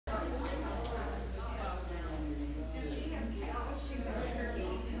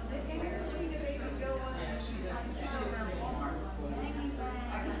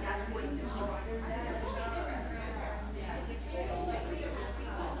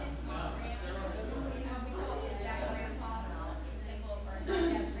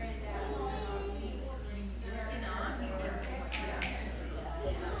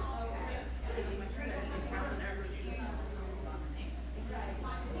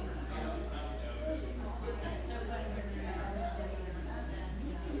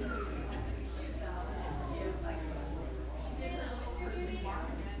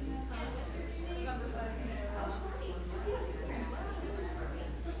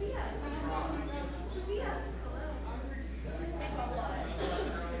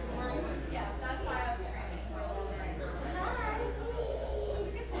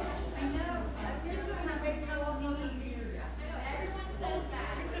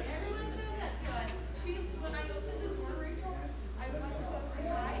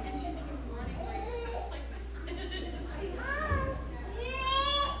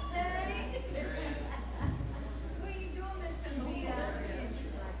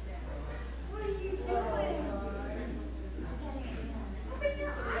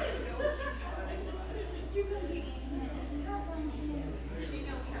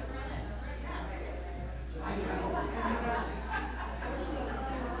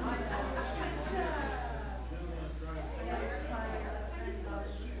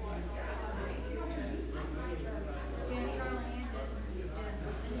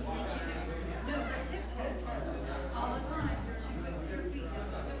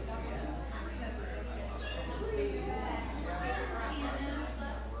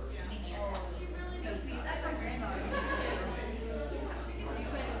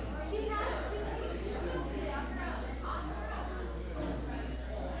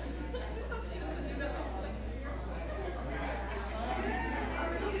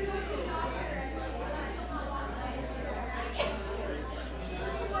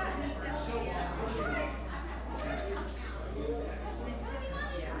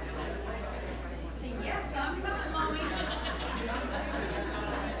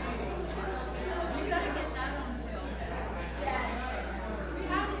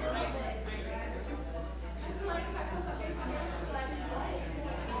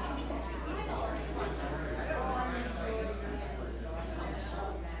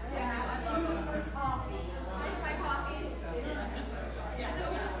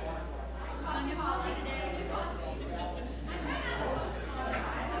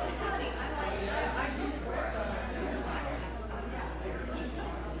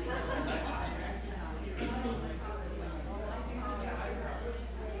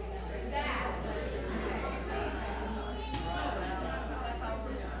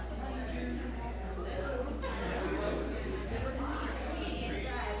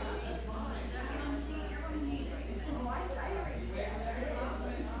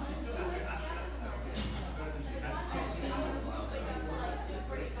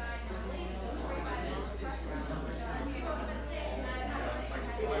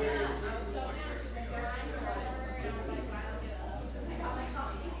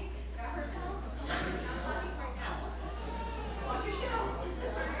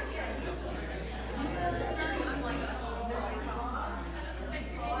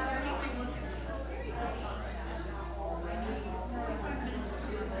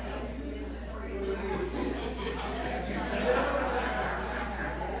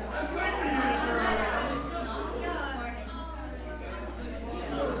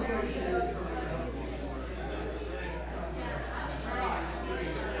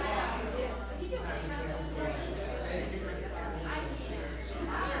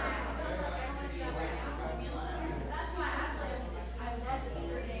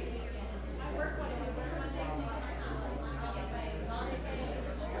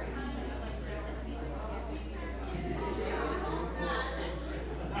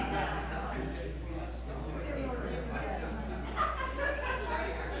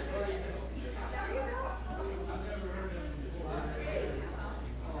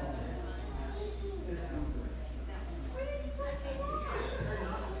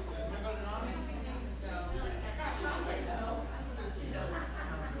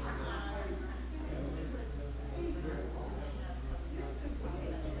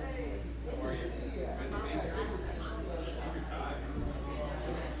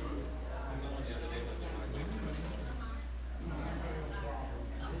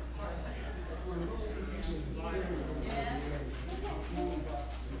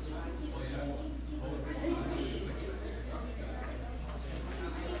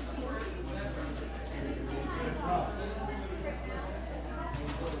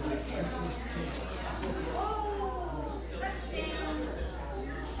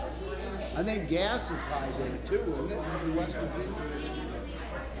I think gas is high there too, isn't it, in West Virginia?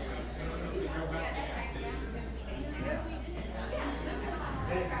 Yeah.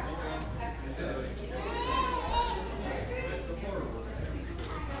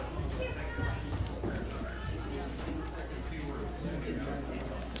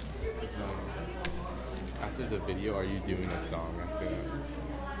 After the video, are you doing a song after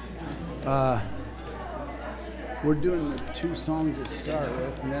that? We're doing the 2 songs to start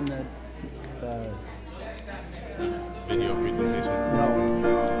with, and then the video presentation. No,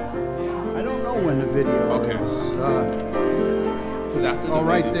 I don't know when the video is. Because after the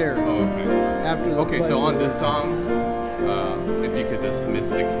right video, there. Oh, okay. After the okay, so on this song, if you could dismiss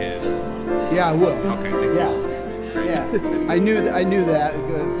the kids. Yeah, I will. Okay. Yeah. I knew that.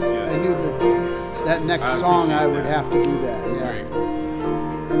 Because I knew that next song I would have to do that. Yeah. Great.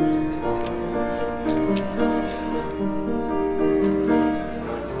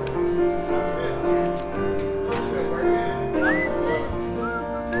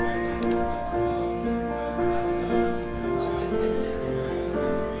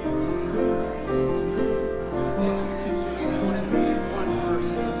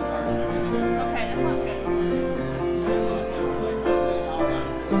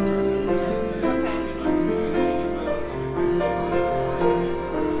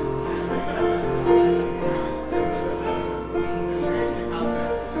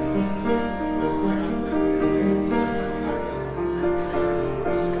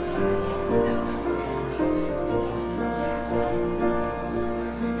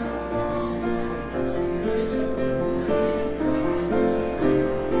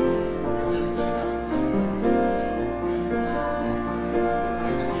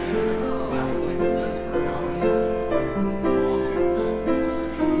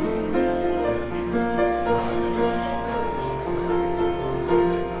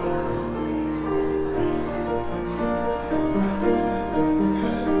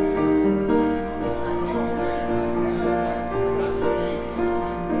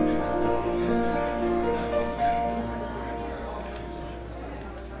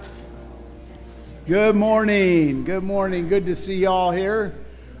 Good morning. Good morning. Good to see y'all here.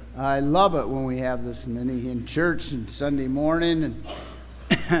 I love it when we have this many in church and Sunday morning.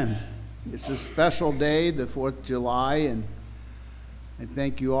 And it's a special day, the 4th of July, and I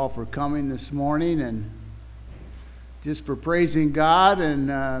thank you all for coming this morning and just for praising God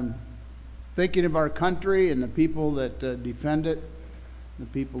and thinking of our country and the people that defend it, the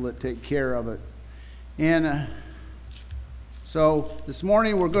people that take care of it. And so this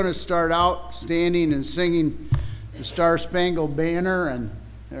morning we're going to start out standing and singing the Star Spangled Banner, and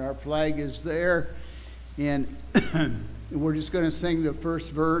our flag is there. And we're just going to sing the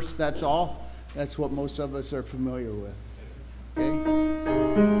first verse, that's all. That's what most of us are familiar with. Okay?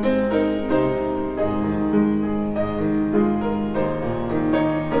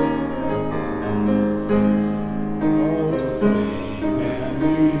 Oh, sing and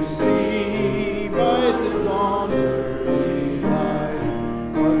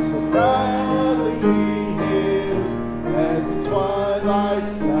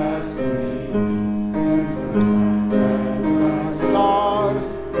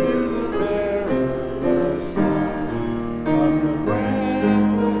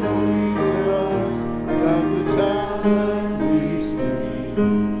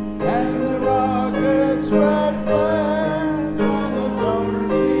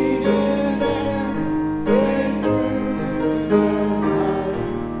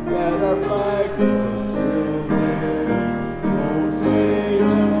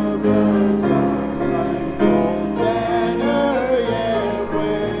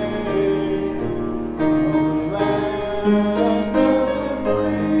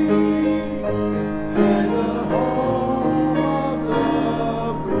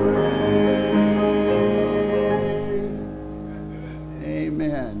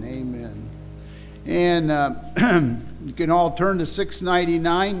You can all turn to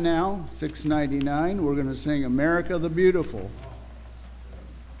 699 now. 699. We're going to sing America the Beautiful.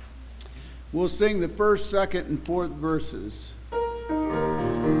 We'll sing the first, second, and fourth verses.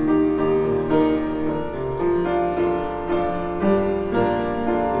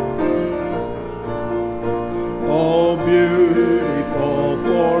 Oh, beautiful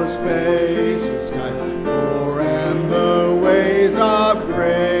for spacious sky, for amber ways of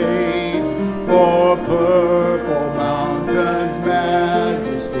grain, for purple mountains,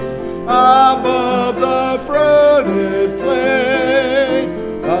 majesties above the fruited plain.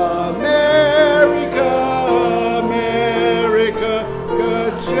 America, America,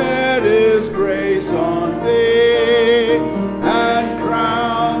 God shed His grace on thee, and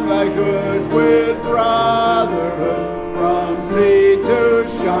crown thy good with brotherhood from sea to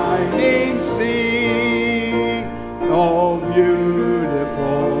shining sea. Oh,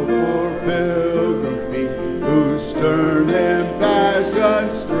 beautiful for pilgrim feet whose stern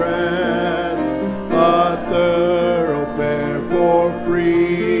impassioned stress a thoroughfare for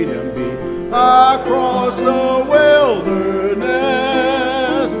freedom be across the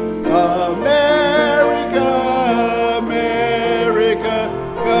wilderness. America, America,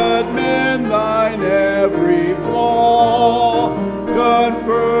 God mend thine every flaw,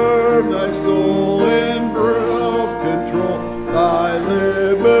 confirm thy soul in self-control, thy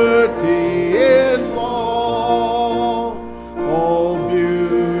liberty in law. Oh,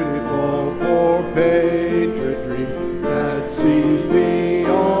 beautiful for patriotry that sees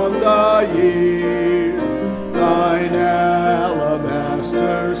beyond the years, thine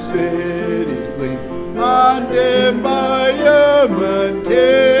alabaster cities gleam, undimmed by human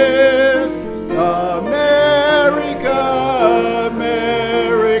tears. America,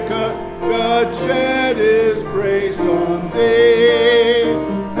 America, God shed His grace on thee,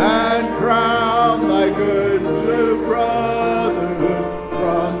 and crown thy good to brotherhood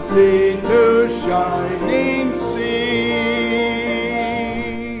from sea to shining sea.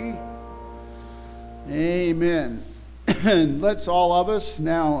 Amen. And let's all of us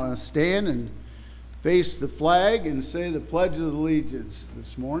now stand and face the flag and say the Pledge of Allegiance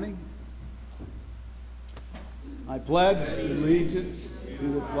this morning. I pledge allegiance to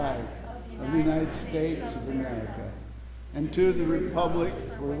the flag of the United States of America and to the republic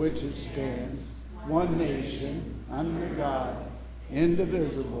for which it stands, one nation, under God,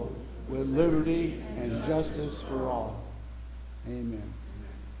 indivisible, with liberty and justice for all. Amen.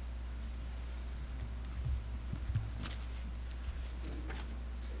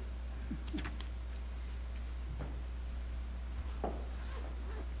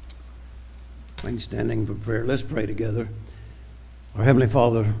 And standing for prayer, let's pray together. Our Heavenly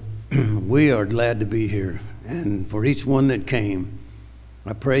Father, we are glad to be here. And for each one that came,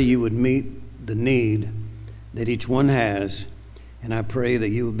 I pray you would meet the need that each one has. And I pray that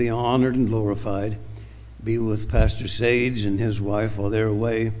you would be honored and glorified. Be with Pastor Sage and his wife while they're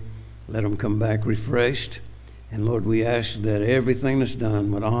away. Let them come back refreshed. And Lord, we ask that everything that's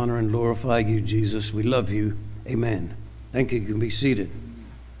done would honor and glorify you, Jesus. We love you. Amen. Thank you. You can be seated.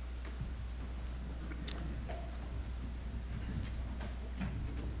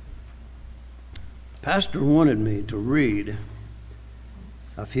 Pastor wanted me to read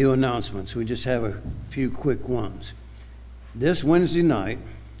a few announcements. We just have a few quick ones. This Wednesday night,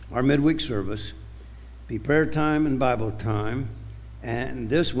 our midweek service, be prayer time and Bible time.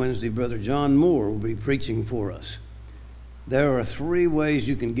 And this Wednesday, Brother John Moore will be preaching for us. There are 3 ways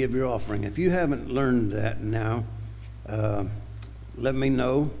you can give your offering. If you haven't learned that now, let me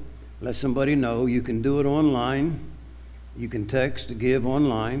know. Let somebody know. You can do it online. You can text to give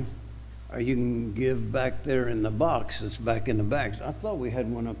online. Or you can give back there in the box that's back in the back. I thought we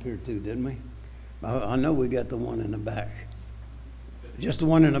had one up here too, didn't we? I know we got the one in the back. Just the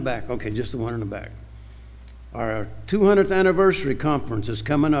one in the back. Okay, just the one in the back. Our 200th anniversary conference is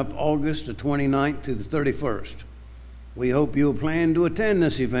coming up August the 29th to the 31st. We hope you'll plan to attend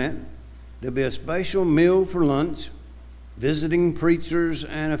this event. There'll be a special meal for lunch, visiting preachers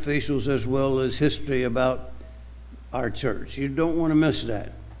and officials, as well as history about our church. You don't want to miss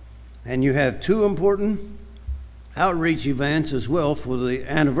that. And you have two important outreach events as well for the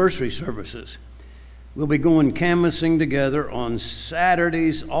anniversary services. We'll be going canvassing together on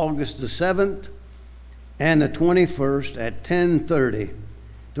Saturdays, August the 7th and the 21st at 10:30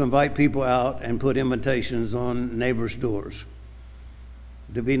 to invite people out and put invitations on neighbors' doors.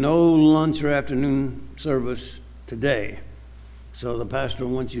 There'll be no lunch or afternoon service today, so the pastor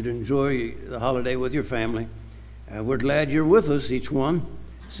wants you to enjoy the holiday with your family. We're glad you're with us, each one.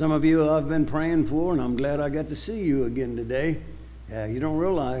 Some of you I've been praying for, and I'm glad I got to see you again today. You don't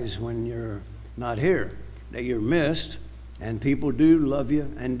realize when you're not here that you're missed, and people do love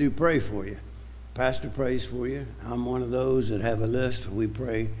you and do pray for you. Pastor prays for you. I'm one of those that have a list. We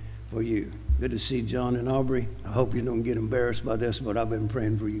pray for you. Good to see John and Aubrey. I hope you don't get embarrassed by this, but I've been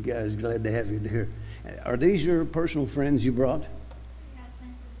praying for you guys. Glad to have you here. Are these your personal friends you brought? Yeah, it's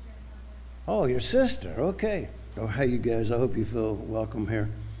my sister. Oh, your sister. Okay. Oh, hey, you guys. I hope you feel welcome here.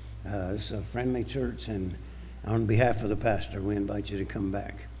 It's a friendly church, and on behalf of the pastor, we invite you to come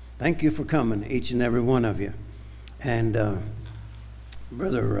back. Thank you for coming, each and every one of you. And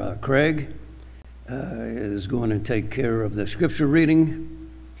Brother Craig is going to take care of the scripture reading.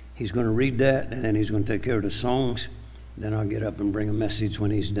 He's going to read that, and then he's going to take care of the songs. Then I'll get up and bring a message when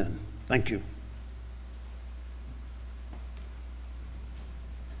he's done. Thank you.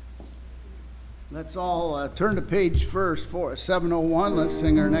 Let's all turn to page first for 701. Let's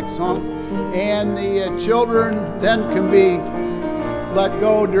sing our next song. And the children then can be let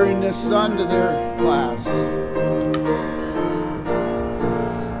go during this sun to their class.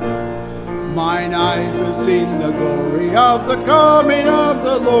 Mine eyes have seen the glory of the coming of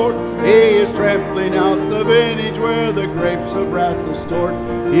the Lord. He is trampling out the vintage where the grapes of wrath are stored.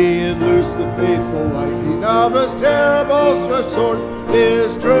 He has loosed the faithful lightning of his terrible swift sword.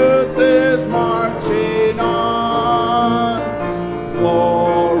 His truth is marching on.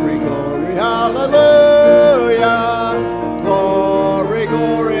 Glory, glory, hallelujah. Glory,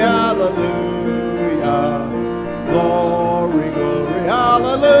 glory, hallelujah. Glory, glory,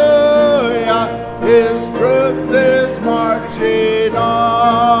 hallelujah. His truth is marching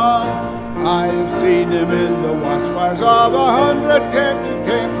on. I have seen him in the watchfires of 100 captive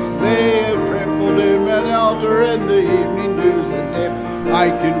camps. They have trampled him an elder in the evening dews and damp. I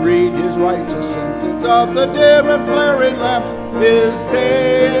can read his righteous sentence of the dim and flaring lamps. His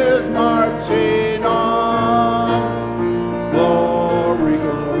day is marching on. Glory,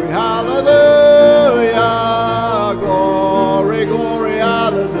 glory, hallelujah. Glory, glory,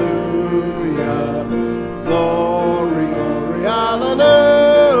 hallelujah. Glory, glory,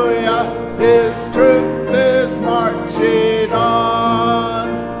 hallelujah. His truth is marching on.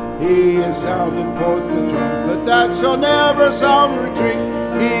 He is sounding forth the trumpet that shall never sound retreat.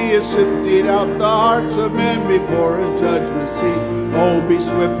 He is sifting out the hearts of men before his judgment seat. Oh, be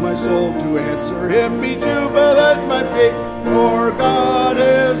swift, my soul, to answer him. Be jubilant, my feet, for God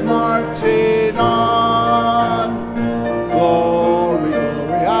is marching on. Glory,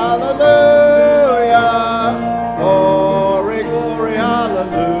 glory, hallelujah. Glory, glory,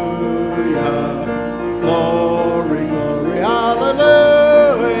 hallelujah. Glory, glory,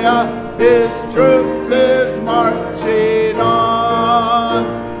 hallelujah. His truth is marching on.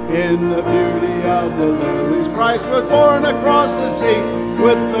 In the beauty of the lilies, Christ was born across the sea,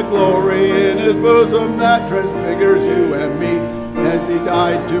 with the glory in his bosom that transfigures you and me. As he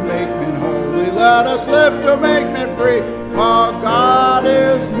died to make men holy, let us live to make men free, while God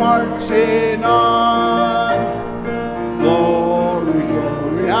is marching on. Glory,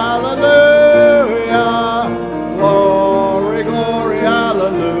 glory, hallelujah. Glory, glory,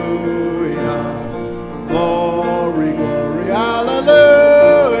 hallelujah. Glory, glory,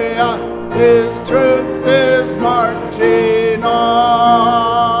 hallelujah. His truth is marching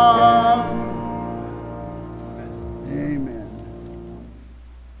on. Amen.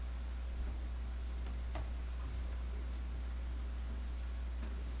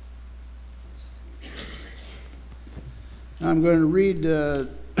 I'm going to read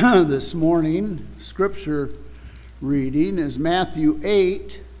this morning. Scripture reading is Matthew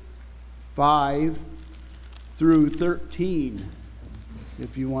 8:5 through 13.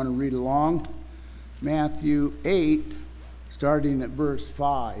 If you want to read along, Matthew 8, starting at verse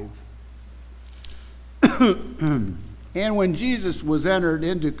 5. And when Jesus was entered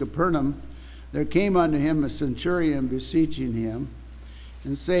into Capernaum, there came unto him a centurion beseeching him,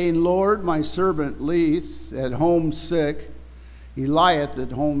 and saying, Lord, my servant lieth at home sick. He lieth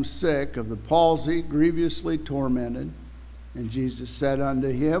at home sick of the palsy, grievously tormented. And Jesus said unto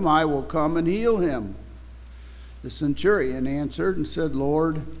him, I will come and heal him. The centurion answered and said,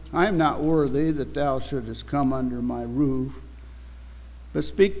 Lord, I am not worthy that thou shouldest come under my roof, but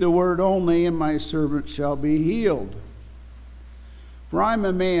speak the word only, and my servant shall be healed. For I am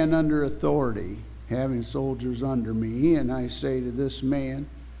a man under authority, having soldiers under me, and I say to this man,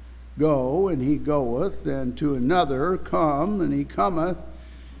 Go, and he goeth, and to another, Come, and he cometh,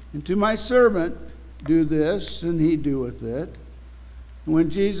 and to my servant, Do this, and he doeth it. And when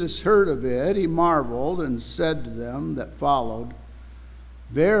Jesus heard of it, he marveled, and said to them that followed,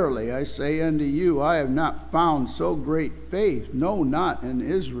 Verily I say unto you, I have not found so great faith, no, not in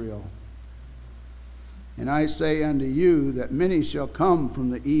Israel. And I say unto you that many shall come from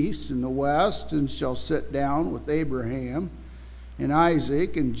the east and the west, and shall sit down with Abraham and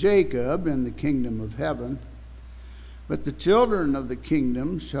Isaac and Jacob in the kingdom of heaven. But the children of the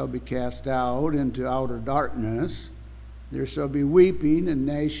kingdom shall be cast out into outer darkness. There shall be weeping and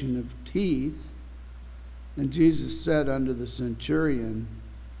gnashing of teeth. And Jesus said unto the centurion,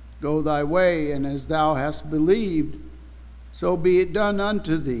 Go thy way, and as thou hast believed, so be it done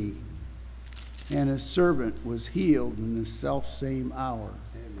unto thee. And his servant was healed in the selfsame hour.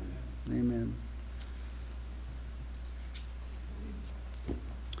 Amen.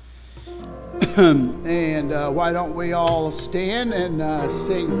 And why don't we all stand and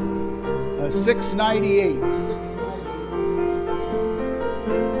sing 698.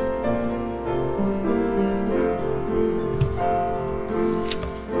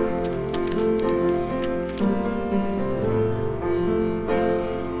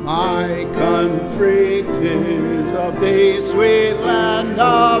 My country is of thee, sweet land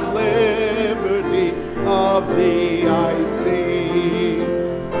of liberty, of thee I sing.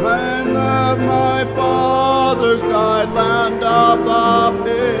 Land of my fathers died, land of the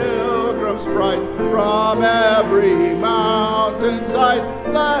pilgrim's pride, from every mountainside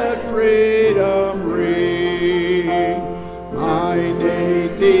let freedom ring. My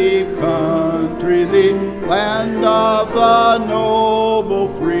native country, thee, land of the noble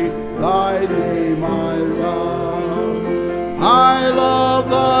free, thy name I love. I love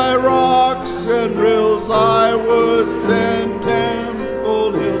thy rocks and rills, thy woods and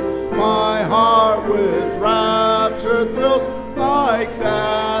templed hills. My heart with rapture thrills like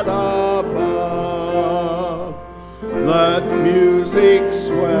that above. Let music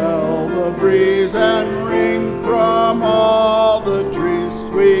swell the breeze and ring from all the trees,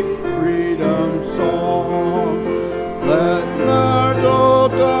 sweet freedom song. Let myrtle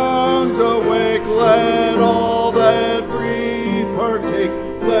tongues awake, let all that breathe partake,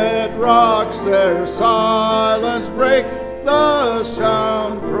 let rocks their silence break, the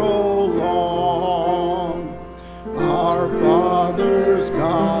sound prolong. Our fathers,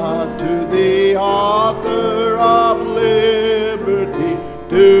 God, to thee, author of liberty,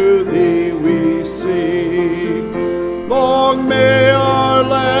 to thee we sing. Long may our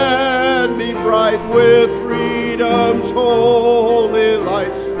land be bright with freedom's holy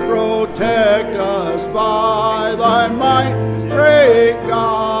light. Protect us by thy might, great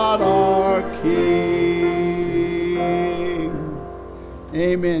God our King.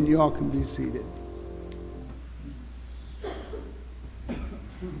 Amen. You all can be seated.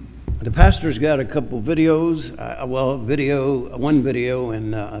 The pastor's got a couple videos, one video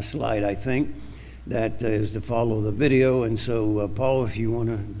and a slide, I think, that is to follow the video. And so, Paul, if you want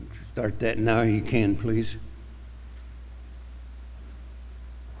to start that now, you can, please.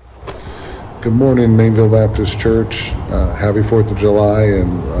 Good morning, Maineville Baptist Church. Happy 4th of July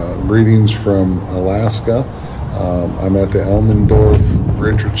and greetings from Alaska. I'm at the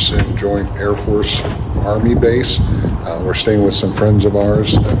Elmendorf-Richardson Joint Air Force Army Base. We're staying with some friends of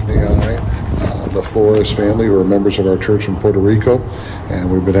ours, Stephanie and I, the Flores family, who are members of our church in Puerto Rico,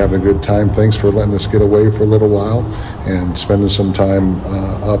 and we've been having a good time. Thanks for letting us get away for a little while and spending some time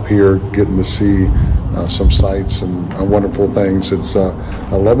up here, getting to see some sights and wonderful things. It's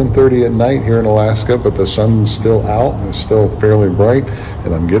 11:30 at night here in Alaska, but the sun's still out and it's still fairly bright,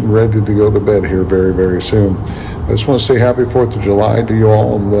 and I'm getting ready to go to bed here very, very soon. I just want to say happy 4th of July to you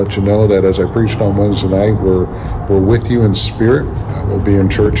all and let you know that as I preached on Wednesday night, we're with you in spirit. We'll be in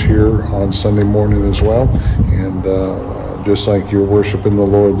church here on Sunday morning as well, and just like you're worshiping the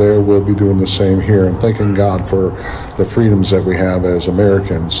Lord there, we'll be doing the same here and thanking God for the freedoms that we have as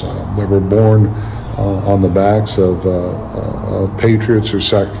Americans that were born on the backs of patriots who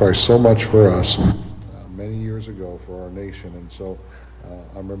sacrificed so much for us many years ago for our nation. And so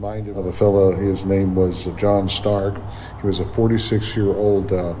I'm reminded of a fellow, his name was John Stark. He was a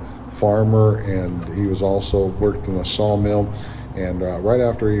 46-year-old farmer, and he was also worked in a sawmill. And right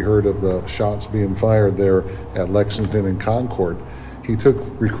after he heard of the shots being fired there at Lexington and Concord, he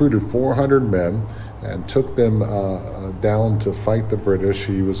recruited 400 men and took them down to fight the British.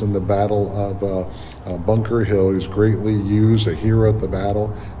 He was in the Battle of Bunker Hill. He was greatly used, a hero at the battle,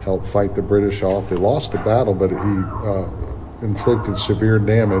 helped fight the British off. They lost the battle, but he inflicted severe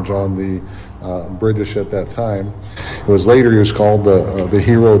damage on the British at that time. It was later he was called the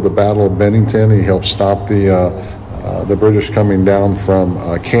hero of the Battle of Bennington. He helped stop the British coming down from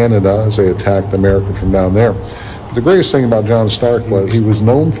Canada as they attacked America from down there. But the greatest thing about John Stark was he was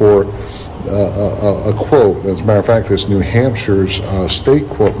known for a quote. As a matter of fact, it's New Hampshire's state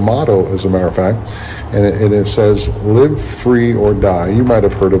quote motto, as a matter of fact, and it says, "Live free or die." You might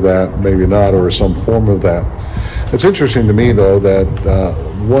have heard of that, maybe not, or some form of that. It's interesting to me, though, that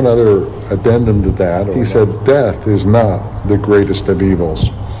one other addendum to that, he said, "Death is not the greatest of evils."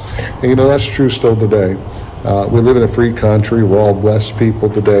 And you know, that's true still today. We live in a free country. We're all blessed people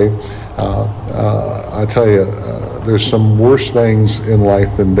today. I tell you, there's some worse things in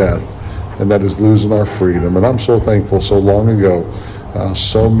life than death, and that is losing our freedom. And I'm so thankful so long ago,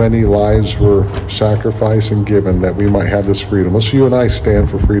 so many lives were sacrificed and given that we might have this freedom. Let's you and I stand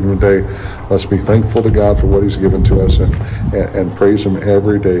for freedom today. Let's be thankful to God for what he's given to us and praise him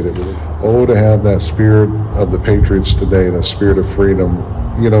every day. To have that spirit of the patriots today, that spirit of freedom.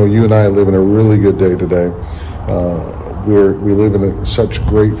 You know, you and I live in a really good day today. We live in such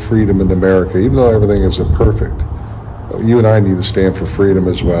great freedom in America, even though everything isn't perfect. You and I need to stand for freedom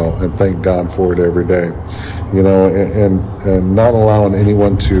as well and thank God for it every day. You know, and not allowing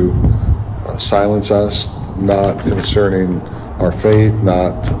anyone to silence us, not concerning our faith,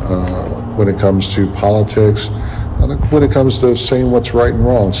 not when it comes to politics, not when it comes to saying what's right and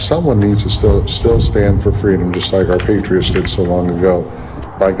wrong. Someone needs to still stand for freedom, just like our patriots did so long ago.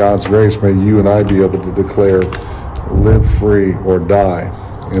 By God's grace, may you and I be able to declare, live free or die.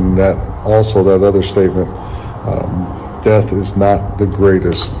 And that also, that other statement, death is not the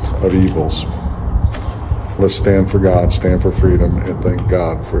greatest of evils. Let's stand for God, stand for freedom, and thank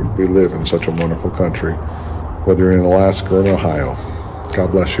God for we live in such a wonderful country, whether you're in Alaska or in Ohio.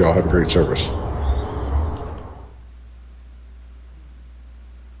 God bless you all. Have a great service.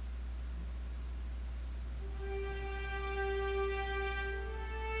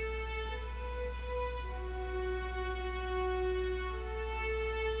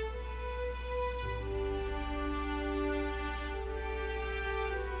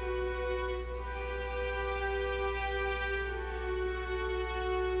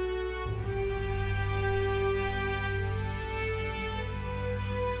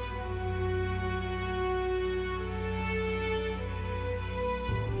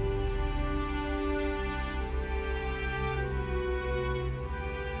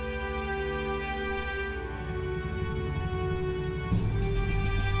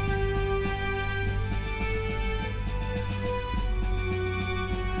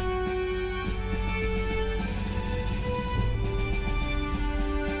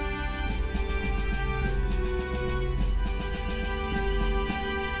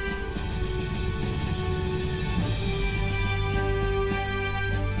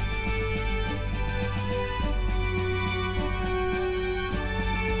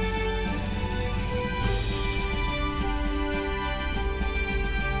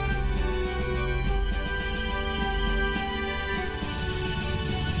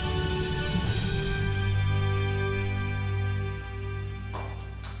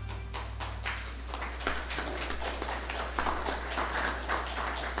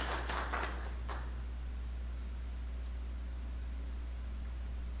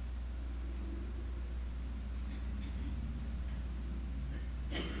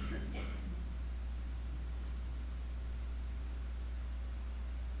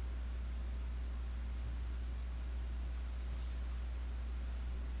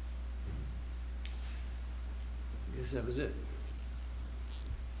 I guess that was it.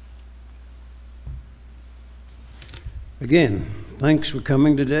 Again, thanks for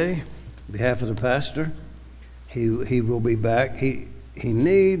coming today. On behalf of the pastor, he will be back. He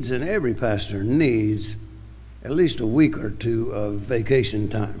needs, and every pastor needs, at least a week or two of vacation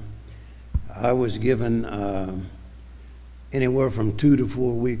time. I was given anywhere from 2 to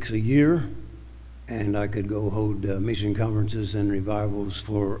 4 weeks a year, and I could go hold mission conferences and revivals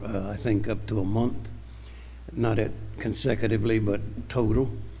for I think up to a month, not at consecutively but total.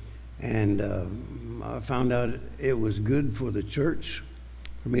 And I found out it was good for the church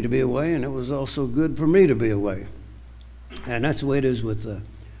for me to be away, and it was also good for me to be away. And that's the way it is with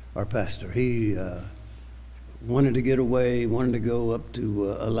our pastor. He wanted to get away, wanted to go up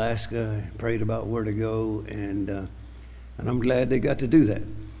to Alaska, prayed about where to go, and I'm glad they got to do that.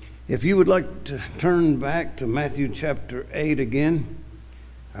 If you would like to turn back to Matthew chapter 8 again,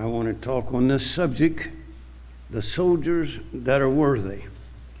 I want to talk on this subject, the soldiers that are worthy.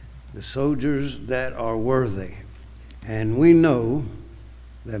 The soldiers that are worthy. And we know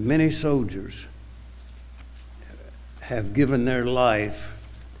that many soldiers have given their life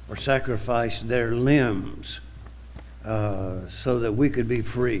or sacrificed their limbs so that we could be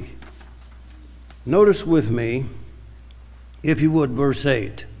free. Notice with me, if you would, verse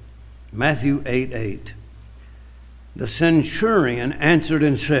 8. Matthew 8:8. The centurion answered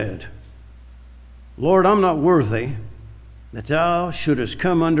and said, Lord, I'm not worthy that thou shouldest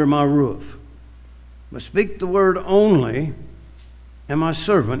come under my roof, but speak the word only, and my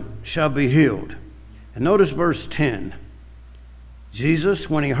servant shall be healed. And notice verse 10. Jesus,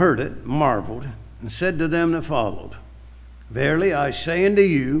 when he heard it, marveled, and said to them that followed, Verily I say unto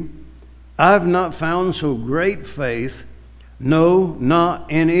you, I have not found so great faith, no,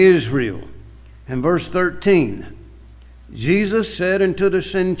 not in Israel. And verse 13, Jesus said unto the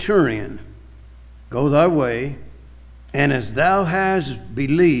centurion, Go thy way, and as thou hast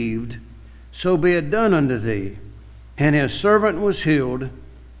believed, so be it done unto thee. And his servant was healed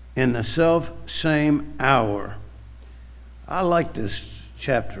in the self-same hour. I like this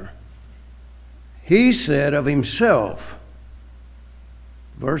chapter. He said of himself,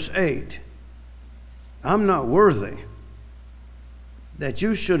 verse 8, I'm not worthy that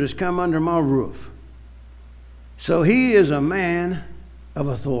you should have come under my roof. So he is a man of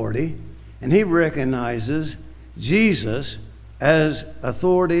authority, and he recognizes Jesus as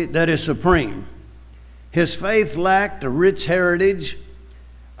authority that is supreme. His faith lacked a rich heritage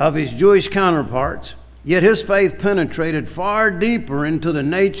of his Jewish counterparts, yet his faith penetrated far deeper into the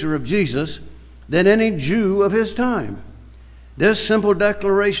nature of Jesus than any Jew of his time. This simple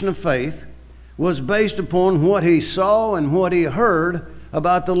declaration of faith was based upon what he saw and what he heard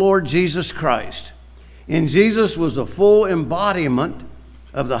about the Lord Jesus Christ. And Jesus was the full embodiment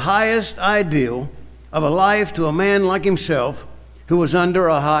of the highest ideal of a life to a man like himself who was under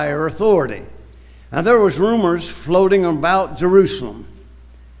a higher authority. Now, there was rumors floating about Jerusalem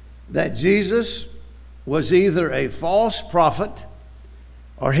that Jesus was either a false prophet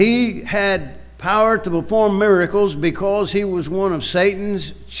or he had power to perform miracles because he was one of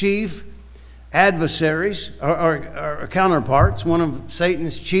Satan's chief adversaries or counterparts, one of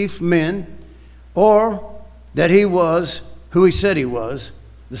Satan's chief men, or that he was who he said he was,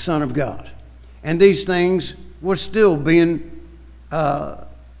 the Son of God. And these things were still being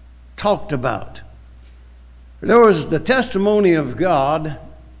talked about. There was the testimony of God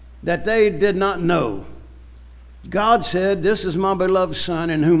that they did not know. God said, This is my beloved Son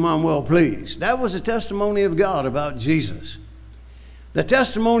in whom I'm well pleased. That was the testimony of God about Jesus. The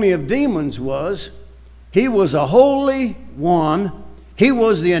testimony of demons was, he was a holy one, he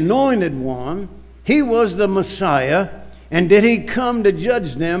was the anointed one, he was the Messiah, and did he come to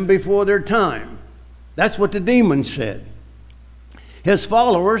judge them before their time? That's what the demons said. His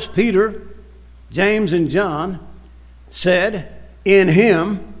followers, Peter, James, and John, said, In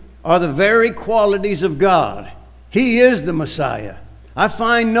him are the very qualities of God. He is the Messiah. I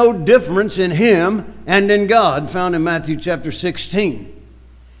find no difference in him and in God, found in Matthew chapter 16.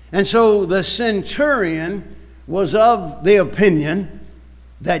 And so the centurion was of the opinion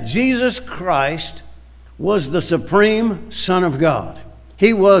that Jesus Christ was the supreme Son of God.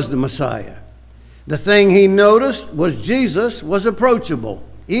 He was the Messiah. The thing he noticed was Jesus was approachable.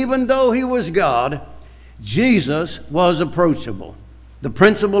 Even though he was God, Jesus was approachable. The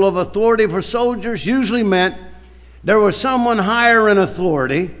principle of authority for soldiers usually meant there was someone higher in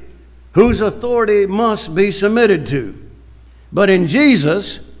authority whose authority must be submitted to. But in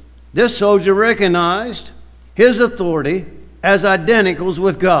Jesus, this soldier recognized his authority as identicals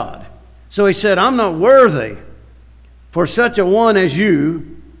with God. So he said, I'm not worthy for such a one as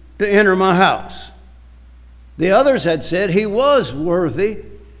you to enter my house. The others had said he was worthy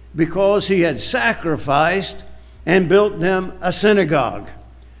because he had sacrificed and built them a synagogue.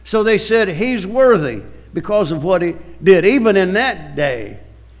 So they said he's worthy because of what he did. Even in that day,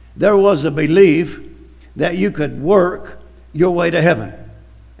 there was a belief that you could work your way to heaven.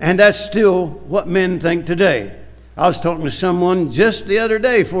 And that's still what men think today. I was talking to someone just the other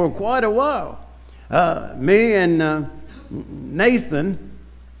day for quite a while. Me and Nathan,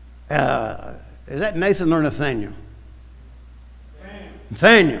 is that Nathan or Nathaniel?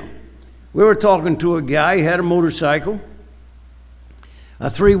 Nathaniel. We were talking to a guy. He had a motorcycle, a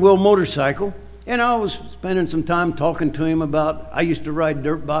three-wheel motorcycle, And I was spending some time talking to him about, I used to ride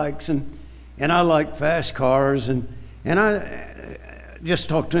dirt bikes, and I like fast cars, and I just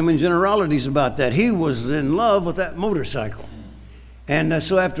talked to him in generalities about that. He was in love with that motorcycle. And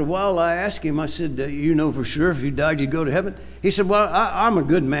so after a while, I asked him, I said, you know for sure if you died, you'd go to heaven? He said, well, I'm a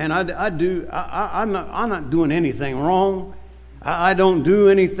good man. I'm not doing anything wrong. I don't do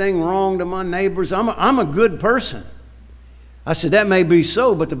anything wrong to my neighbors. I'm a good person. I said, that may be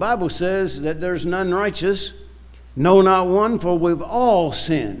so, but the Bible says that there's none righteous, no, not one, for we've all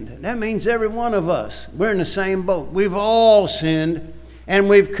sinned. That means every one of us. We're in the same boat. We've all sinned, and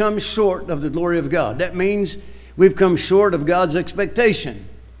we've come short of the glory of God. That means we've come short of God's expectation.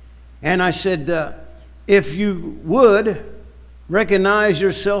 And I said, if you would recognize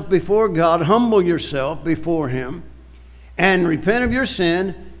yourself before God, humble yourself before Him, and repent of your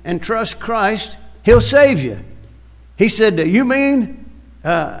sin and trust Christ, He'll save you. He said, you mean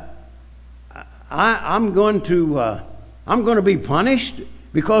I'm going to be punished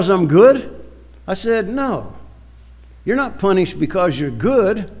because I'm good? I said, no. You're not punished because you're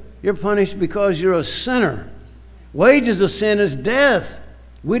good. You're punished because you're a sinner. Wages of sin is death.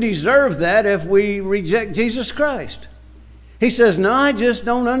 We deserve that if we reject Jesus Christ. He says, no, I just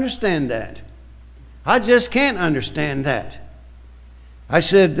don't understand that. I just can't understand that. I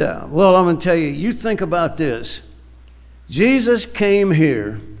said, well, I'm going to tell you, you think about this. Jesus came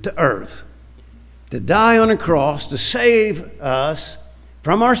here to earth to die on a cross to save us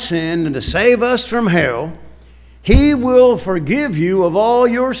from our sin and to save us from hell. He will forgive you of all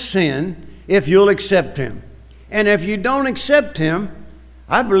your sin if you'll accept Him. And if you don't accept Him,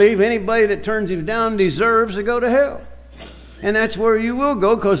 I believe anybody that turns Him down deserves to go to hell. And that's where you will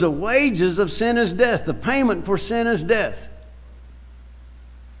go, because the wages of sin is death. The payment for sin is death.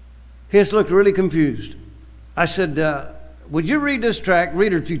 He just looked really confused. I said, would you read this tract?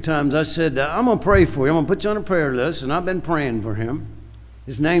 Read it a few times. I said, I'm going to pray for you. I'm going to put you on a prayer list, and I've been praying for him.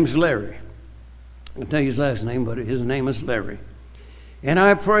 His name's Larry. I'll tell you his last name, but his name is Larry. And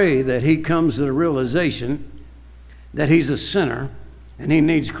I pray that he comes to the realization that he's a sinner and he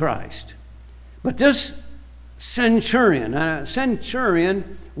needs Christ. But this centurion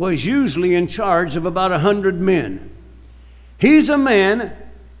was usually in charge of about 100 men. He's a man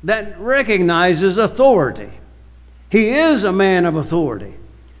that recognizes authority. He is a man of authority,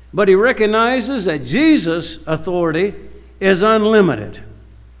 but he recognizes that Jesus' authority is unlimited.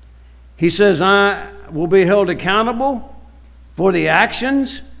 He says, I will be held accountable for the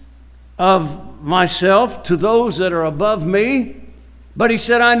actions of myself to those that are above me. But he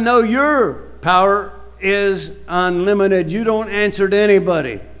said, I know your power is unlimited. You don't answer to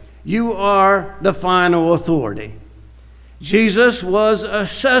anybody. You are the final authority. Jesus was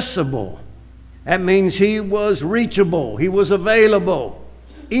accessible. That means he was reachable. He was available,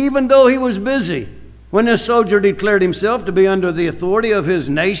 even though he was busy. When this soldier declared himself to be under the authority of his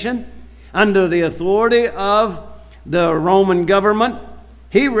nation, under the authority of the Roman government,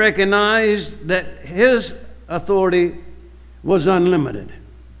 he recognized that his authority was unlimited.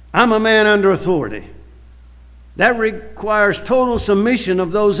 I'm a man under authority. That requires total submission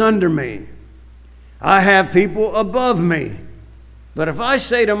of those under me. I have people above me. But if I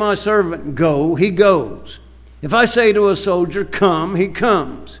say to my servant, go, he goes. If I say to a soldier, come, he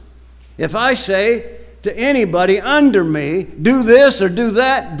comes. If I say to anybody under me, do this or do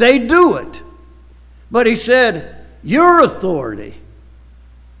that, they do it. But he said, your authority,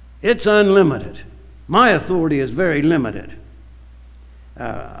 it's unlimited. My authority is very limited.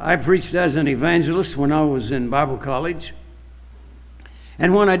 I preached as an evangelist when I was in Bible college.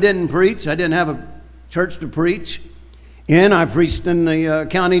 And when I didn't preach, I didn't have a church to preach in, I preached in the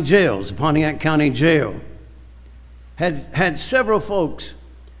county jails, Pontiac County Jail. Had several folks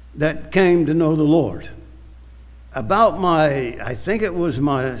that came to know the Lord. About I think it was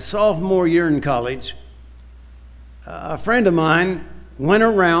my sophomore year in college, a friend of mine went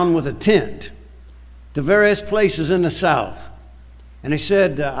around with a tent to various places in the South. And he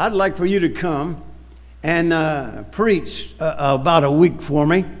said, I'd like for you to come and preach about a week for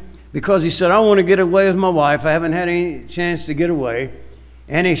me, because he said, I want to get away with my wife. I haven't had any chance to get away.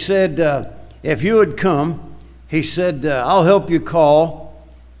 And he said, if you would come, he said, I'll help you call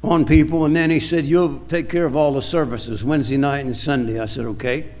on people. And then he said, you'll take care of all the services, Wednesday night and Sunday. I said,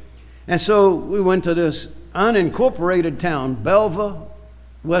 okay. And so we went to this unincorporated town, Belva,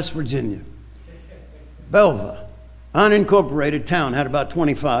 West Virginia. Belva, unincorporated town, had about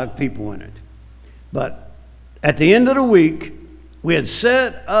 25 people in it. But at the end of the week, we had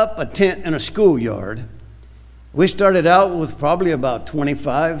set up a tent in a schoolyard. We started out with probably about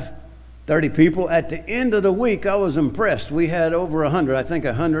 25, 30 people. At the end of the week, I was impressed. We had over 100, I think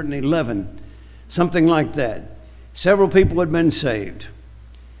 111 something like that. Several people had been saved.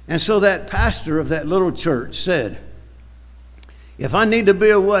 And so that pastor of that little church said, if I need to be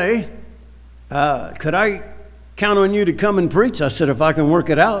away, could I count on you to come and preach? I said, if I can work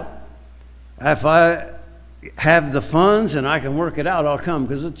it out. If I have the funds and I can work it out, I'll come,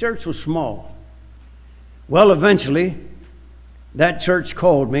 because the church was small. Well, eventually, that church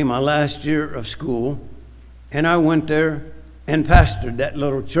called me my last year of school, and I went there and pastored that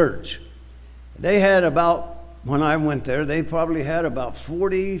little church. They had about, when I went there, they probably had about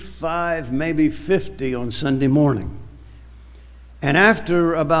 45, maybe 50 on Sunday morning. And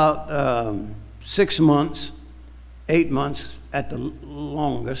after about 6 months, 8 months at the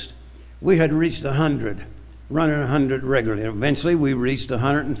longest, we had reached 100, running 100 regularly. Eventually, we reached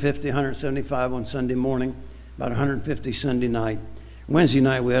 150, 175 on Sunday morning, about 150 Sunday night. Wednesday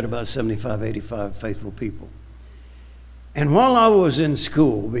night, we had about 75, 85 faithful people. And while I was in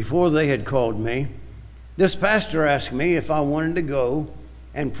school, before they had called me, this pastor asked me if I wanted to go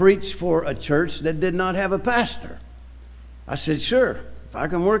and preach for a church that did not have a pastor. I said, sure, if I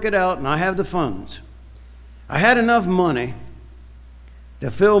can work it out and I have the funds. I had enough money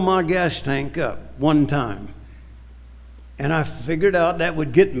to fill my gas tank up one time. And I figured out that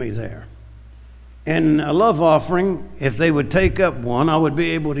would get me there. And a love offering, if they would take up one, I would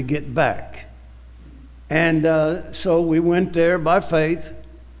be able to get back. And so we went there by faith,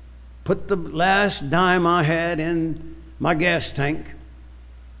 put the last dime I had in my gas tank.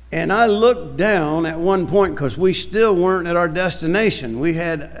 And I looked down at one point, because we still weren't at our destination. We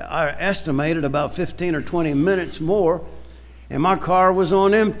had estimated about 15 or 20 minutes more, and my car was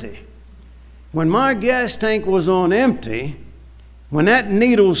on empty. When my gas tank was on empty, when that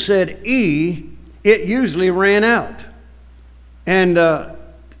needle said E, it usually ran out. And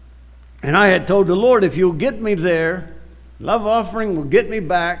I had told the Lord, if you'll get me there, love offering will get me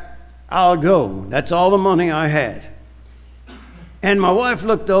back, I'll go. That's all the money I had. And my wife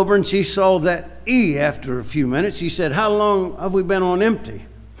looked over and she saw that E after a few minutes. She said, how long have we been on empty?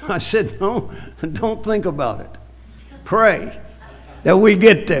 I said, no, don't think about it. Pray that we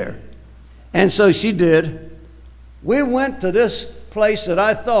get there. And so she did. We went to this place that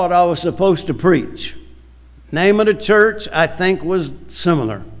I thought I was supposed to preach. Name of the church, I think, was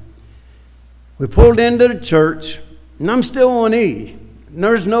similar. We pulled into the church, and I'm still on E. And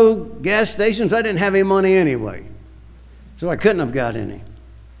there's no gas stations. I didn't have any money anyway, so I couldn't have got any.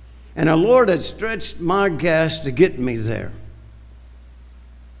 And the Lord had stretched my gas to get me there.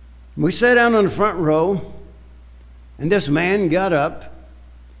 We sat down on the front row, and this man got up,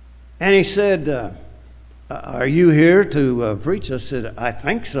 and he said, are you here to preach? I said, I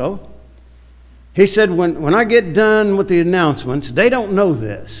think so. He said, when I get done with the announcements, they don't know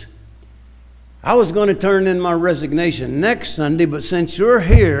this. I was going to turn in my resignation next Sunday, but since you're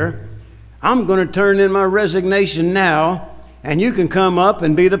here, I'm going to turn in my resignation now, and you can come up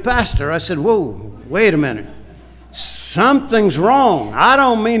and be the pastor. I said, whoa, wait a minute. Something's wrong. I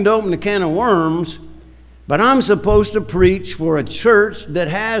don't mean to open a can of worms, but I'm supposed to preach for a church that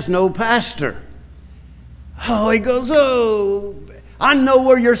has no pastor. Oh, he goes, oh, I know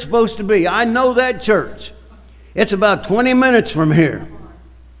where you're supposed to be. I know that church. It's about 20 minutes from here.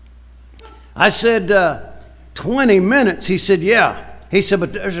 I said, 20 minutes? He said, yeah. He said,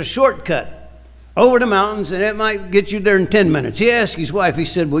 but there's a shortcut over the mountains, and it might get you there in 10 minutes. He asked his wife, he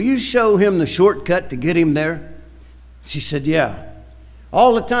said, will you show him the shortcut to get him there? She said, yeah.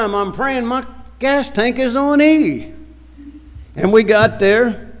 All the time I'm praying, my gas tank is on E. And we got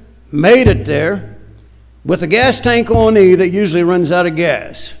there, made it there, with a gas tank on E that usually runs out of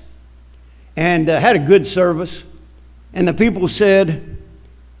gas. And had a good service. And the people said,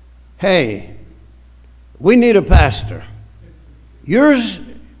 hey, we need a pastor. You're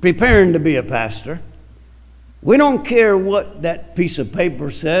preparing to be a pastor. We don't care what that piece of paper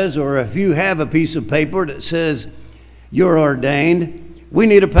says, or if you have a piece of paper that says you're ordained. We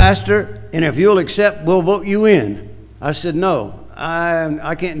need a pastor, and if you'll accept, we'll vote you in. I said, no,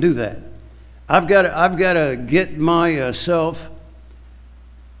 I can't do that. I've got to get myself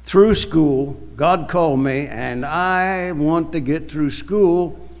through school. God called me, and I want to get through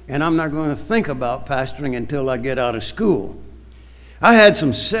school, and I'm not going to think about pastoring until I get out of school. I had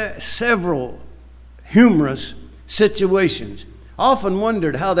several humorous situations. I often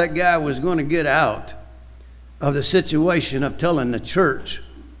wondered how that guy was going to get out of the situation of telling the church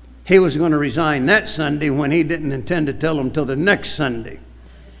he was going to resign that Sunday when he didn't intend to tell them till the next Sunday.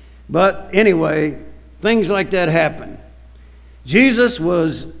 But anyway, things like that happen. Jesus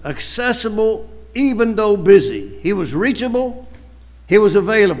was accessible even though busy. He was reachable. He was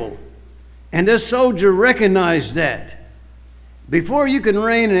available. And this soldier recognized that. Before you can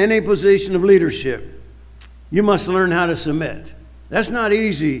reign in any position of leadership, you must learn how to submit. That's not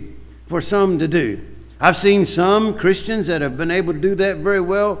easy for some to do. I've seen some Christians that have been able to do that very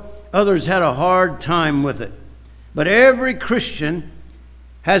well. Others had a hard time with it. But every Christian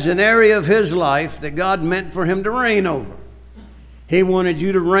has an area of his life that God meant for him to reign over. He wanted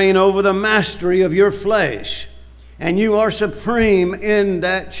you to reign over the mastery of your flesh. And you are supreme in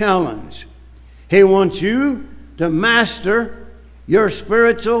that challenge. He wants you to master your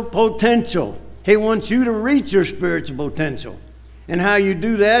spiritual potential. He wants you to reach your spiritual potential. And how you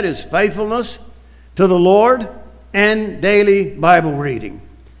do that is faithfulness to the Lord and daily Bible reading.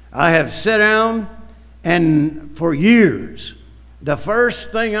 I have sat down and for years, the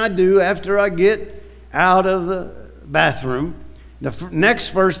first thing I do after I get out of the bathroom, the next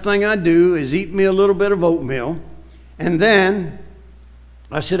first thing I do is eat me a little bit of oatmeal, and then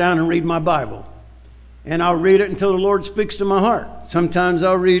I sit down and read my Bible. And I'll read it until the Lord speaks to my heart. Sometimes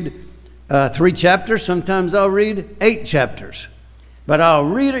I'll read 3 chapters, sometimes I'll read 8 chapters. But I'll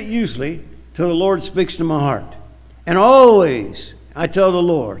read it usually till the Lord speaks to my heart. And always I tell the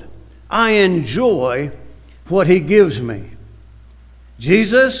Lord, I enjoy what He gives me.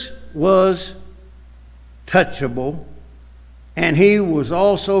 Jesus was touchable, and He was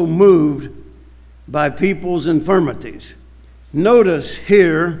also moved by people's infirmities. Notice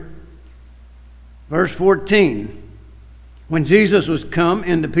here, verse 14, when Jesus was come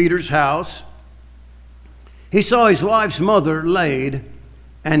into Peter's house, He saw his wife's mother laid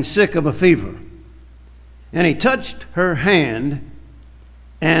and sick of a fever. And He touched her hand,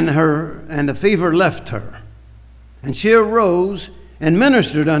 and the fever left her. And she arose and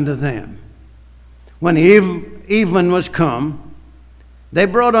ministered unto them. When the even was come, they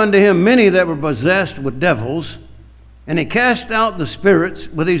brought unto Him many that were possessed with devils, and He cast out the spirits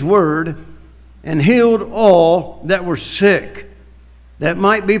with His word, and healed all that were sick, that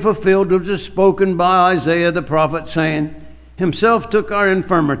might be fulfilled which was spoken by Isaiah the prophet, saying, Himself took our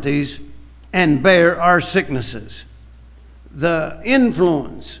infirmities and bare our sicknesses. The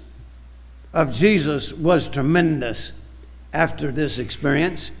influence of Jesus was tremendous after this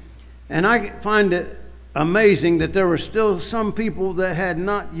experience. And I find it amazing that there were still some people that had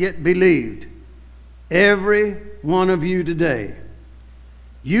not yet believed. Every one of you today,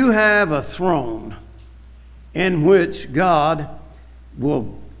 you have a throne in which God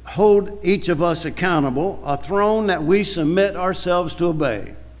will hold each of us accountable, a throne that we submit ourselves to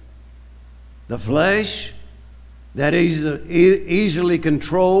obey. The flesh that is easily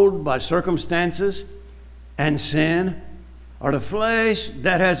controlled by circumstances and sin, or the flesh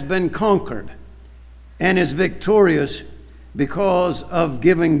that has been conquered and is victorious because of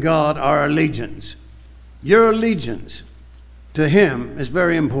giving God our allegiance. Your allegiance to Him is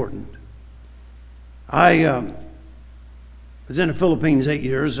very important. I was in the Philippines 8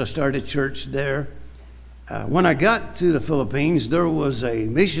 years. I started church there. When I got to the Philippines, there was a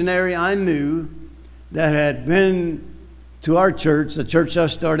missionary I knew that had been to our church, the church I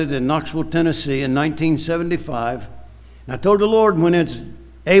started in Knoxville, Tennessee in 1975. And I told the Lord, when it's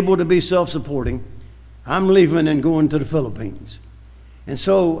able to be self-supporting, I'm leaving and going to the Philippines. And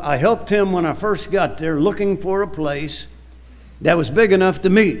so I helped him when I first got there, looking for a place that was big enough to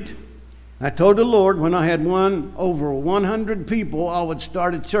meet. I told the Lord when I had over 100 people, I would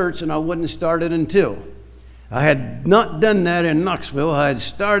start a church, and I wouldn't start it until. I had not done that in Knoxville. I had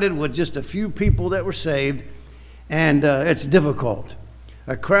started with just a few people that were saved, and it's difficult.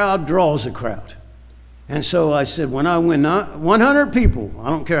 A crowd draws a crowd. And so I said, when I win 100 people, I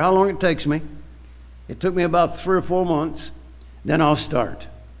don't care how long it takes me. It took me about 3 or 4 months. Then I'll start.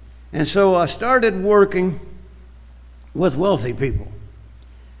 And so I started working with wealthy people,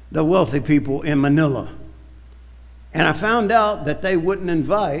 the wealthy people in Manila. And I found out that they wouldn't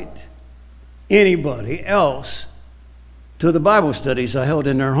invite anybody else to the Bible studies I held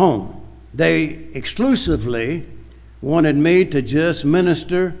in their home. They exclusively wanted me to just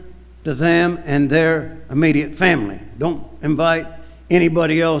minister to them and their immediate family. Don't invite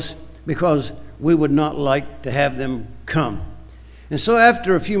anybody else, because we would not like to have them come. And so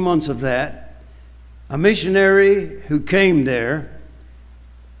after a few months of that, a missionary who came there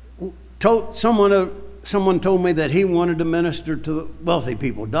someone told me that he wanted to minister to wealthy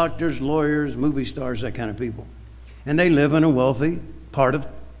people, doctors, lawyers, movie stars, that kind of people. And they live in a wealthy part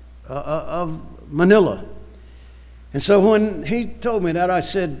of Manila. And so when he told me that, I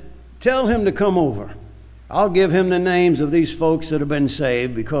said, tell him to come over. I'll give him the names of these folks that have been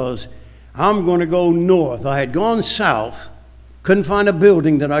saved, because I'm going to go north. I had gone south, couldn't find a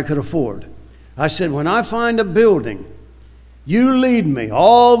building that I could afford. I said, when I find a building, you lead me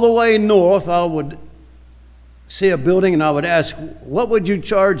all the way north. I would see a building and I would ask, what would you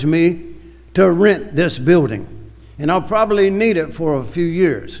charge me to rent this building? And I'll probably need it for a few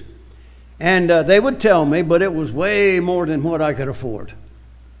years. And they would tell me, but it was way more than what I could afford.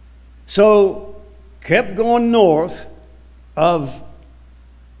 So kept going north of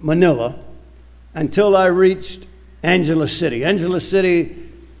Manila until I reached Angeles City. Angeles City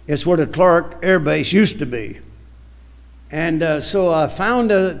is where the Clark Air Base used to be. And so I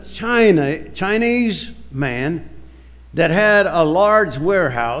found a Chinese man that had a large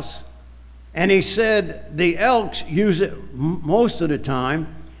warehouse, and he said the Elks use it most of the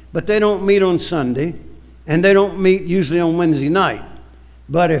time, but they don't meet on Sunday, and they don't meet usually on Wednesday night.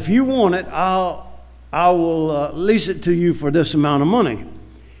 But if you want it, I will lease it to you for this amount of money.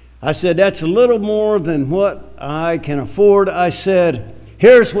 I said, that's a little more than what I can afford. I said,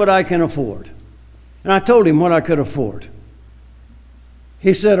 here's what I can afford. And I told him what I could afford.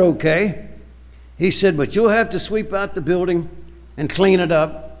 He said, okay. He said, but you'll have to sweep out the building and clean it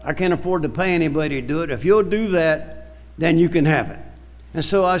up. I can't afford to pay anybody to do it. If you'll do that, then you can have it. And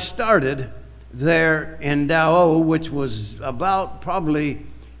so I started there in Dao, which was about probably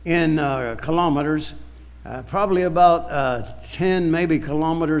in kilometers, probably about 10 maybe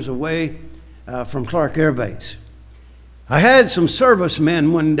kilometers away from Clark Air Base. I had some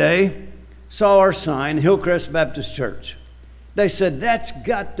servicemen one day, saw our sign, Hillcrest Baptist Church. They said, that's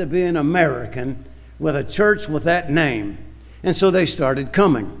got to be an American with a church with that name. And so they started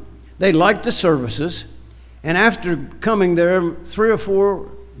coming. They liked the services. And after coming there 3 or 4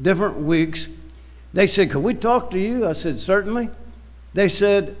 different weeks, they said, could we talk to you? I said, certainly. They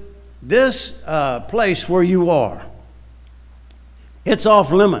said, this place where you are, it's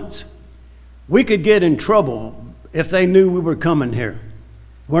off limits. We could get in trouble if they knew we were coming here.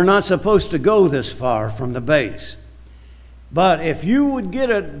 We're not supposed to go this far from the base. But if you would get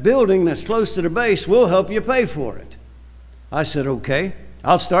a building that's close to the base, we'll help you pay for it. I said, okay,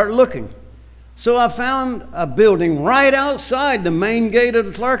 I'll start looking. So I found a building right outside the main gate of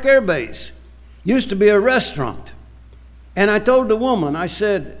the Clark Air Base. Used to be a restaurant. And I told the woman, I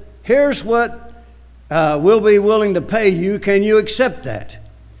said, here's what we'll be willing to pay you. Can you accept that?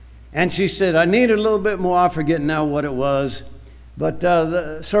 And she said, I need a little bit more. I forget now what it was. But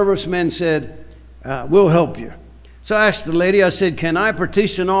the servicemen said, we'll help you. So I asked the lady, I said, can I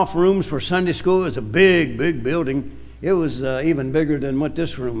partition off rooms for Sunday school? It was a big, big building. It was even bigger than what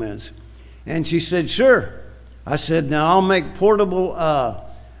this room is. And she said, sure. I said, now I'll make portable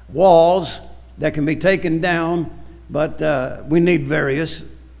walls that can be taken down, but we need various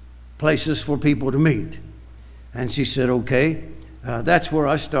places for people to meet. And she said, okay. That's where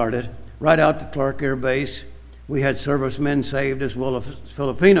I started, right out to Clark Air Base. We had servicemen saved as well as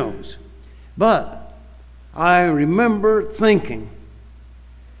Filipinos. But I remember thinking,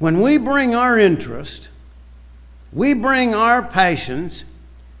 when we bring our interest, we bring our passions,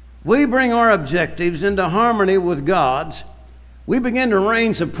 we bring our objectives into harmony with God's, we begin to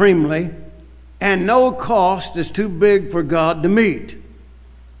reign supremely, and no cost is too big for God to meet.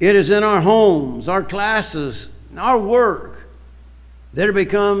 It is in our homes, our classes, our work, that it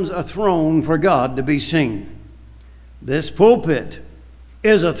becomes a throne for God to be seen. This pulpit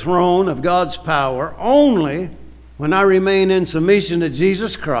is a throne of God's power only when I remain in submission to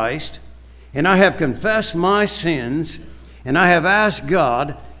Jesus Christ, and I have confessed my sins, and I have asked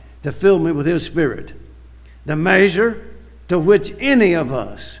God to fill me with His Spirit. The measure to which any of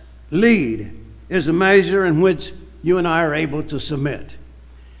us lead is a measure in which you and I are able to submit.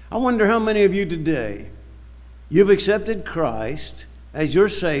 I wonder how many of you today, you've accepted Christ as your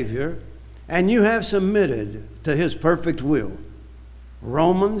Savior, and you have submitted to His perfect will.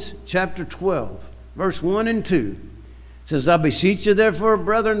 Romans chapter 12, verse 1 and 2 says, I beseech you therefore,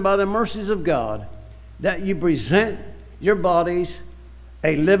 brethren, by the mercies of God, that you present your bodies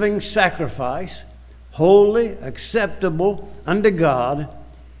a living sacrifice, holy, acceptable unto God,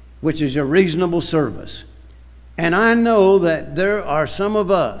 which is your reasonable service. And I know that there are some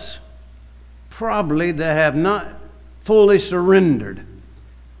of us probably that have not fully surrendered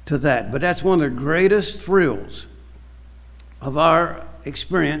to that. But that's one of the greatest thrills of our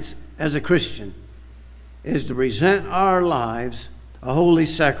experience as a Christian, is to present our lives a holy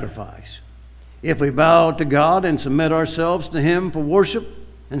sacrifice. If we bow to God and submit ourselves to Him for worship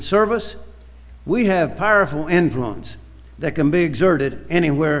and service, we have powerful influence that can be exerted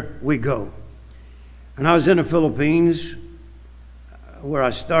anywhere we go. And I was in the Philippines, where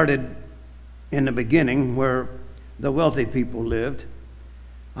I started in the beginning, where the wealthy people lived.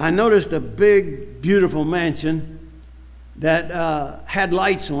 I noticed a big, beautiful mansion that had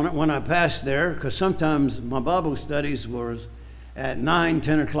lights on it when I passed there, because sometimes my Bible studies were at 9,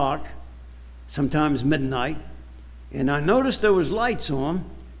 10 o'clock, sometimes midnight. And I noticed there was lights on,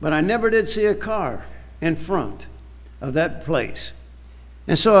 but I never did see a car in front of that place.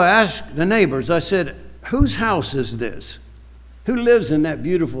 And so I asked the neighbors, I said, whose house is this? Who lives in that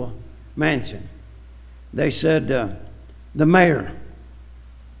beautiful mansion? They said, the mayor.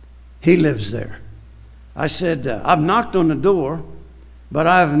 He lives there. I said, I've knocked on the door, but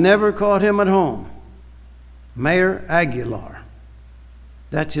I've never caught him at home. Mayor Aguilar.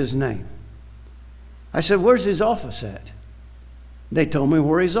 That's his name. I said, where's his office at? They told me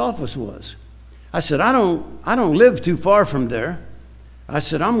where his office was. I said, I don't live too far from there. I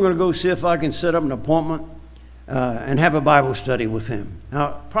said, I'm going to go see if I can set up an appointment and have a Bible study with him.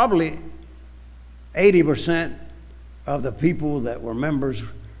 Now, probably 80% of the people that were members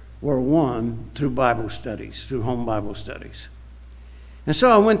were won through Bible studies, through home Bible studies. And so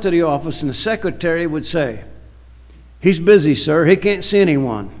I went to the office, and the secretary would say, he's busy, sir. He can't see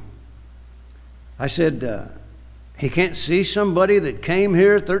anyone. I said, he can't see somebody that came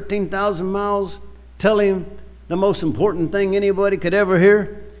here 13,000 miles, tell him the most important thing anybody could ever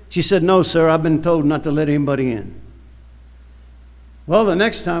hear? She said, no, sir, I've been told not to let anybody in. Well, the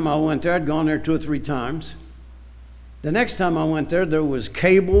next time I went there, I'd gone there 2 or 3 times. The next time I went there, there was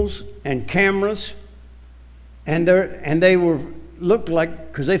cables and cameras, and they looked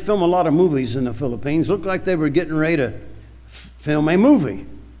like, because they film a lot of movies in the Philippines, looked like they were getting ready to film a movie.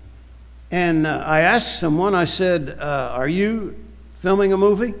 And I asked someone, I said, are you filming a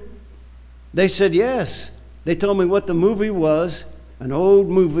movie? They said, yes. They told me what the movie was, an old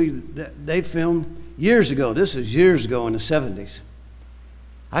movie that they filmed years ago. This is years ago in the 70s.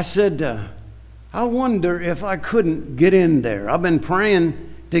 I said, I wonder if I couldn't get in there. I've been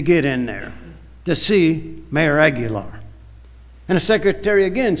praying to get in there to see Mayor Aguilar. And the secretary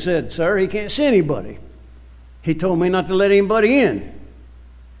again said, sir, he can't see anybody. He told me not to let anybody in.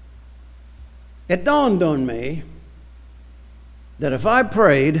 It dawned on me that if I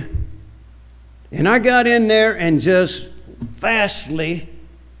prayed and I got in there and just fastly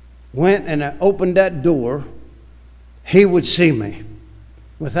went and I opened that door, he would see me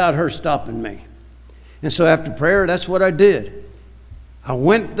without her stopping me. And so after prayer, that's what I did. I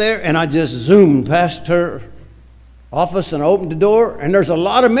went there and I just zoomed past her office and I opened the door, and there's a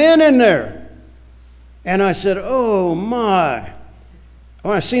lot of men in there. And I said, oh my.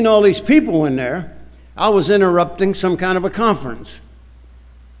 When I seen all these people in there, I was interrupting some kind of a conference.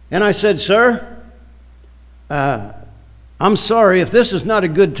 And I said, sir, I'm sorry, if this is not a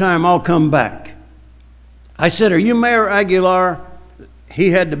good time, I'll come back. I said, are you Mayor Aguilar?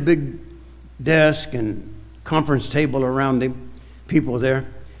 He had the big desk and conference table around him, people there.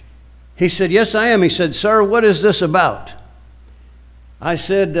 He said, yes, I am. He said, sir, what is this about? I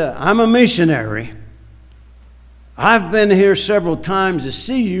said, I'm a missionary. I've been here several times to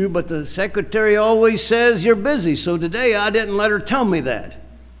see you, but the secretary always says you're busy, so today I didn't let her tell me that.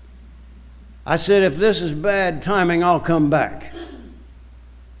 I said, if this is bad timing, I'll come back.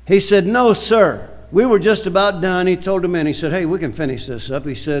 He said, no, sir. We were just about done. He told him in. He said, hey, we can finish this up.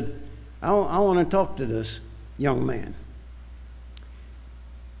 He said, I want to talk to this young man.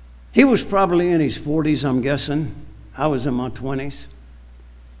 He was probably in his 40s, I'm guessing. I was in my 20s.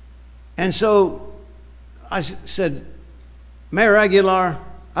 And so I said, Mayor Aguilar,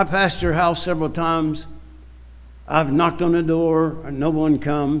 I passed your house several times. I've knocked on the door and no one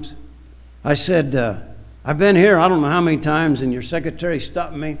comes. I said, I've been here I don't know how many times, and your secretary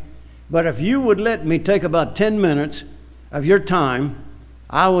stopped me. But if you would let me take about 10 minutes of your time,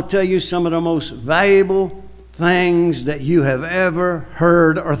 I will tell you some of the most valuable things that you have ever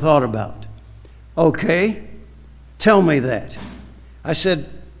heard or thought about. Okay, tell me that. I said,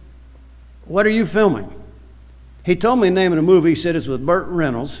 what are you filming? He told me the name of the movie. He said it's with Burt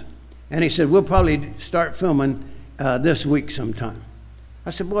Reynolds. And he said, we'll probably start filming this week sometime. I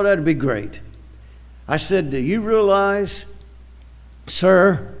said, well, that'd be great. I said, do you realize,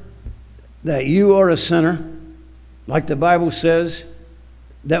 sir, that you are a sinner? Like the Bible says,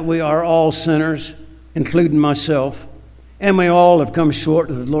 that we are all sinners, including myself, and we all have come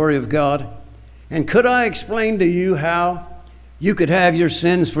short of the glory of God. And could I explain to you how you could have your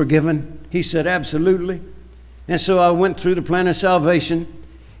sins forgiven? He said, absolutely. And so I went through the plan of salvation,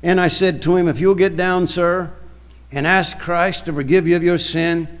 and I said to him, if you'll get down, sir, and ask Christ to forgive you of your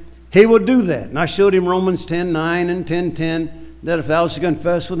sin, he will do that. And I showed him Romans 10:9 and 10:10, that if thou shalt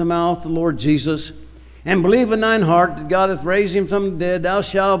confess with the mouth the Lord Jesus, and believe in thine heart that God hath raised him from the dead, thou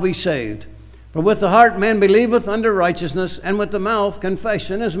shalt be saved. For with the heart man believeth unto righteousness, and with the mouth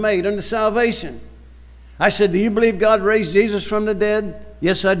confession is made unto salvation. I said, do you believe God raised Jesus from the dead?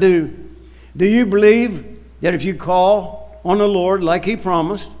 Yes, I do. Do you believe that if you call on the Lord like he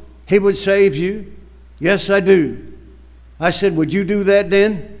promised, he would save you? Yes, I do. I said, would you do that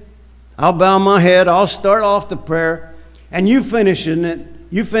then? I'll bow my head. I'll start off the prayer, and you finish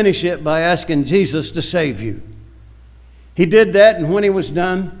it by asking Jesus to save you. He did that, and when he was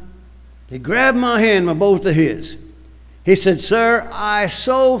done, he grabbed my hand with both of his. He said, sir, I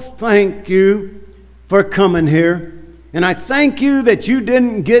so thank you for coming here, and I thank you that you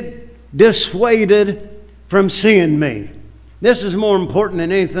didn't get dissuaded from seeing me. This is more important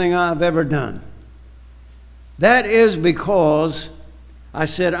than anything I've ever done. That is because I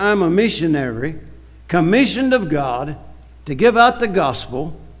said I'm a missionary, commissioned of God to give out the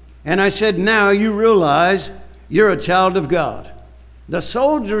gospel, and I said now you realize you're a child of God. The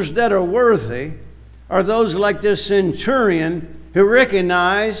soldiers that are worthy are those like this centurion who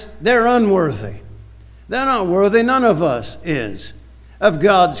recognize they're unworthy. They're not worthy, none of us is, of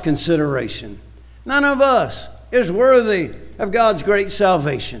God's consideration. None of us is worthy of God's great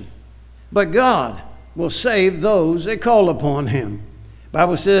salvation. But God will save those that call upon him. The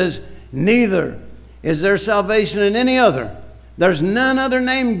Bible says, neither is there salvation in any other. There's none other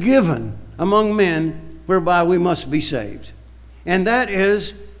name given among men whereby we must be saved. And that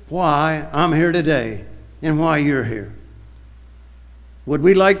is why I'm here today and why you're here. Would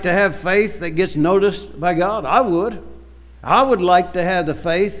we like to have faith that gets noticed by God? I would. I would like to have the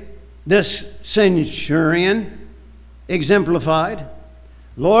faith this centurion exemplified.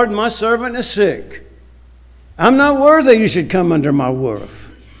 Lord, my servant is sick. I'm not worthy you should come under my roof.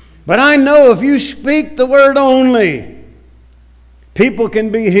 But I know if you speak the word only, people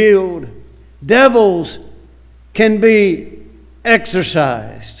can be healed. Devils can be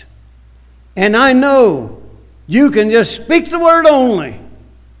exorcised. And I know you can just speak the word only,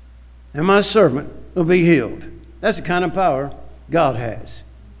 and my servant will be healed. That's the kind of power God has.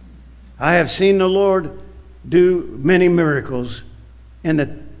 I have seen the Lord do many miracles in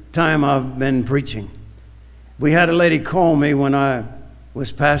the time I've been preaching. We had a lady call me when I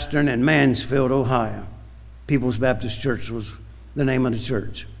was pastoring in Mansfield, Ohio. Maineville Baptist Church was the name of the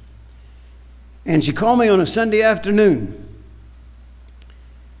church. And she called me on a Sunday afternoon.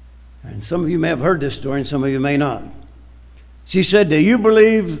 And some of you may have heard this story and some of you may not. She said, do you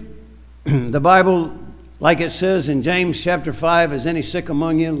believe the Bible like it says in James chapter 5, is any sick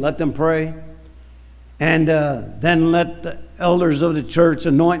among you? Let them pray. And then let the elders of the church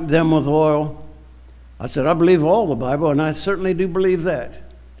anoint them with oil. I said, I believe all the Bible, and I certainly do believe that.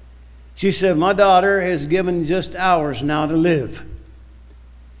 She said, my daughter has given just hours now to live.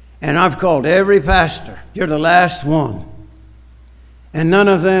 And I've called every pastor. You're the last one. And none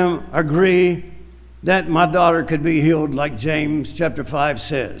of them agree that my daughter could be healed like James chapter 5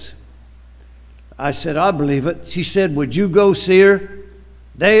 says. I said, I believe it. She said, would you go see her?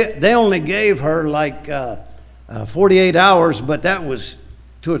 They only gave her like 48 hours, but that was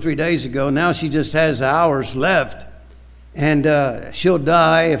 2 or 3 days ago. Now she just has hours left, and she'll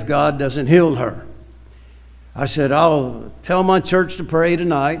die if God doesn't heal her. I said, I'll tell my church to pray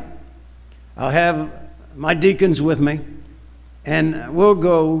tonight. I'll have my deacons with me, and we'll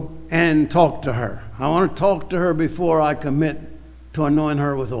go and talk to her. I want to talk to her before I commit to anoint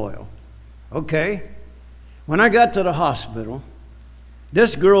her with oil. Okay. When I got to the hospital,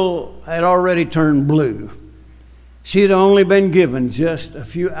 this girl had already turned blue. She had only been given just a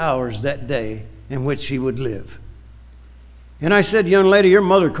few hours that day in which she would live. And I said, young lady, your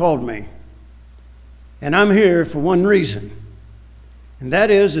mother called me. And I'm here for one reason. And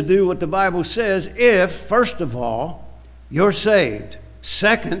that is to do what the Bible says if, first of all, you're saved.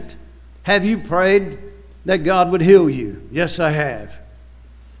 Second, have you prayed that God would heal you? Yes, I have.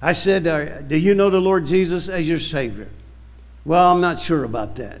 I said, do you know the Lord Jesus as your Savior? Well, I'm not sure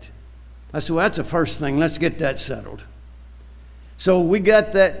about that. I said, well, that's the first thing. Let's get that settled. So we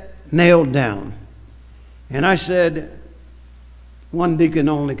got that nailed down. And I said, one deacon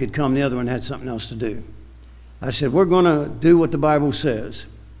only could come, the other one had something else to do. I said, we're going to do what the Bible says.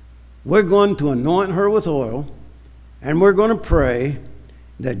 We're going to anoint her with oil, and we're going to pray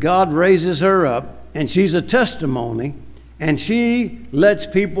that God raises her up, and she's a testimony, and she lets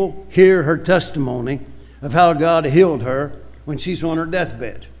people hear her testimony of how God healed her when she's on her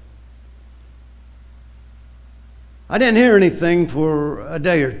deathbed. I didn't hear anything for a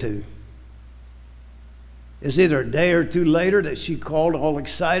day or two. It's either a day or two later that she called all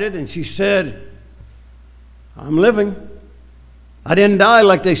excited and she said, I'm living. I didn't die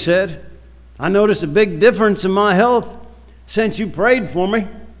like they said. I noticed a big difference in my health since you prayed for me.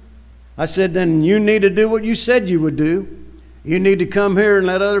 I said, then you need to do what you said you would do. You need to come here and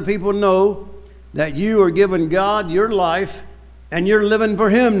let other people know that you are giving God your life and you're living for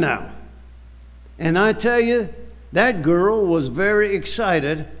Him now. And I tell you, that girl was very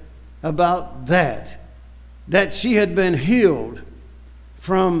excited about that. that she had been healed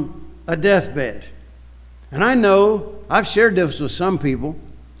from a deathbed. And I know I've shared this with some people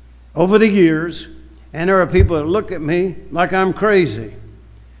over the years, and there are people that look at me like I'm crazy.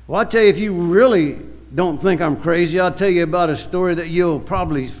 Well, I'll tell you, if you really don't think I'm crazy, I'll tell you about a story that you'll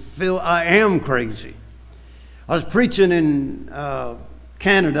probably feel I am crazy. I was preaching in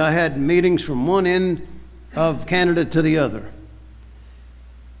Canada. I had meetings from one end of Canada to the other.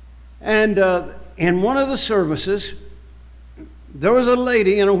 And in one of the services, there was a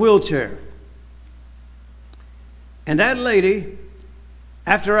lady in a wheelchair. And that lady,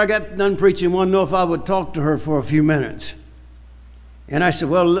 after I got done preaching, wanted to know if I would talk to her for a few minutes. And I said,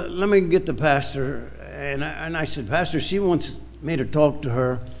 well, let me get the pastor. And I said, Pastor, she wants me to talk to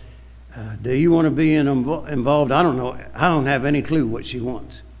her. Do you want to be involved? I don't know. I don't have any clue what she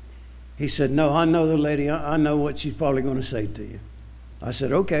wants. He said, no, I know the lady. I know what she's probably going to say to you. I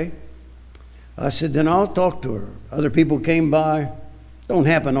said, okay. I said, then I'll talk to her. Other people came by. Don't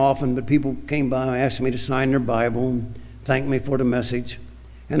happen often, but people came by and asked me to sign their Bible and thank me for the message.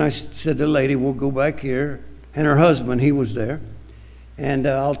 And I said to the lady, we'll go back here. And her husband, he was there. And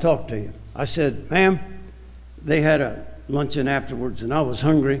I'll talk to you. I said, ma'am, they had a luncheon afterwards, and I was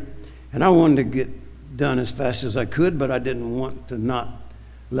hungry. And I wanted to get done as fast as I could, but I didn't want to not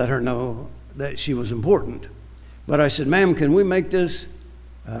let her know that she was important. But I said, ma'am, can we make this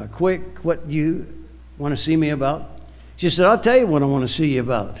quick, what you want to see me about? She said, I'll tell you what I want to see you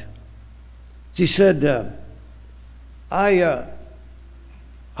about. She said, I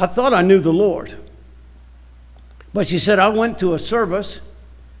thought I knew the Lord. But she said, I went to a service,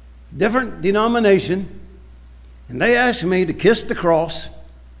 different denomination, and they asked me to kiss the cross,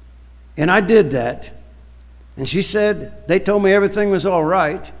 and I did that. And she said, they told me everything was all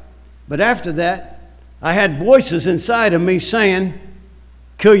right, but after that, I had voices inside of me saying,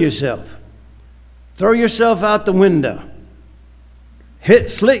 kill yourself. Throw yourself out the window.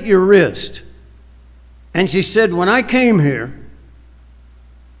 Slit your wrist. And she said, when I came here,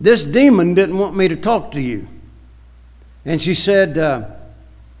 this demon didn't want me to talk to you. And she said,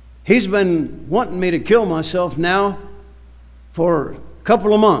 he's been wanting me to kill myself now for a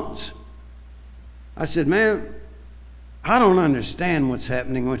couple of months. I said, ma'am, I don't understand what's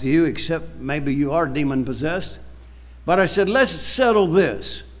happening with you, except maybe you are demon-possessed. But I said, let's settle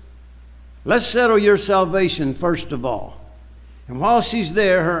this. Let's settle your salvation first of all. And while she's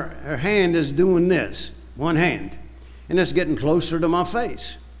there, her hand is doing this, one hand. And it's getting closer to my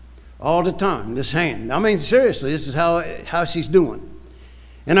face all the time, this hand. I mean, seriously, this is how she's doing.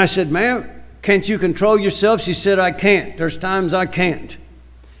 And I said, ma'am, can't you control yourself? She said, I can't. There's times I can't.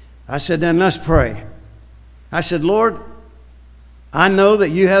 I said, then let's pray. I said, Lord, I know that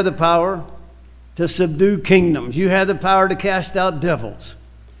you have the power to subdue kingdoms. You have the power to cast out devils.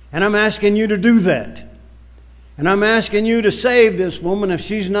 And I'm asking you to do that. And I'm asking you to save this woman if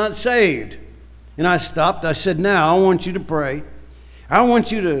she's not saved. And I stopped. I said, now I want you to pray. I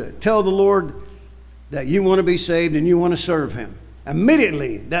want you to tell the Lord that you want to be saved and you want to serve him.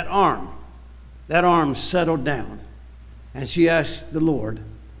 Immediately, that arm settled down. And she asked the Lord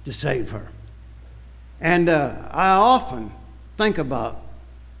to save her. And I often think about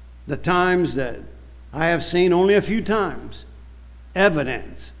the times that I have seen, only a few times,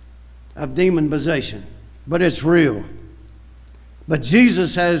 evidence of demon possession. But it's real. But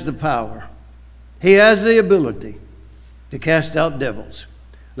Jesus has the power. He has the ability to cast out devils.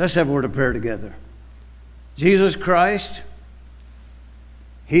 Let's have a word of prayer together. Jesus Christ,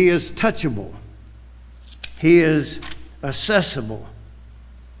 he is touchable. He is accessible.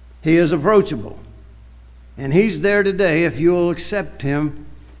 He is approachable. And he's there today if you'll accept him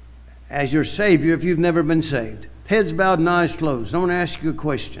as your Savior if you've never been saved. Heads bowed and eyes closed. I want to ask you a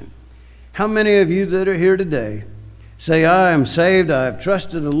question. How many of you that are here today say, I am saved, I have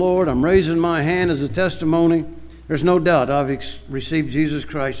trusted the Lord, I'm raising my hand as a testimony? There's no doubt I've received Jesus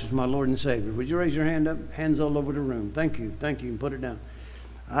Christ as my Lord and Savior. Would you raise your hand up? Hands all over the room. Thank you. Thank you. And put it down.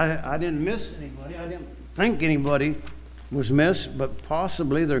 I didn't miss anybody. I didn't think anybody was missed, but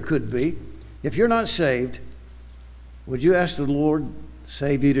possibly there could be. If you're not saved, would you ask the Lord to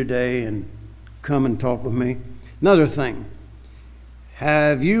save you today and come and talk with me? Another thing.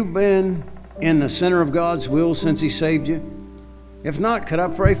 Have you been in the center of God's will since he saved you? If not, could I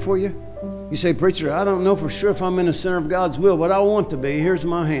pray for you? You say, preacher, I don't know for sure if I'm in the center of God's will, but I want to be. Here's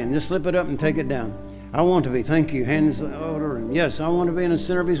my hand. Just slip it up and take it down. I want to be. Thank you. Hands over. And yes, I want to be in the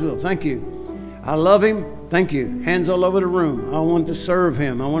center of his will. Thank you. I love him. Thank you. Hands all over the room. I want to serve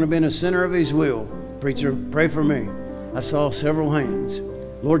him. I want to be in the center of his will. Preacher, pray for me. I saw several hands.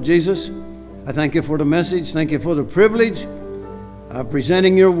 Lord Jesus, I thank you for the message. Thank you for the privilege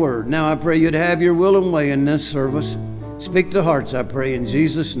presenting your word. Now I pray you'd have your will and way in this service. Speak to hearts, I pray, in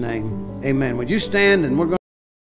Jesus' name. Amen. Would you stand, and we're going